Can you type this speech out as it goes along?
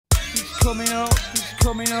coming out, he's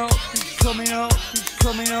coming out, he's coming out, he's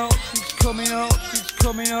coming out, he's coming out, he's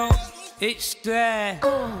coming out. It's there.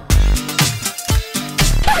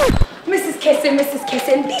 Mrs. Kissin,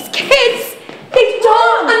 these kids, they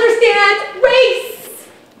don't understand race.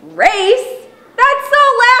 Race? That's so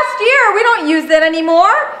last year. We don't use that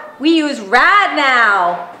anymore. We use RADD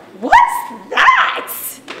now. What's that?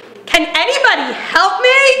 Can anybody help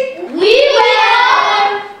me? We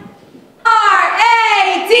will!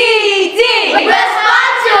 RADD!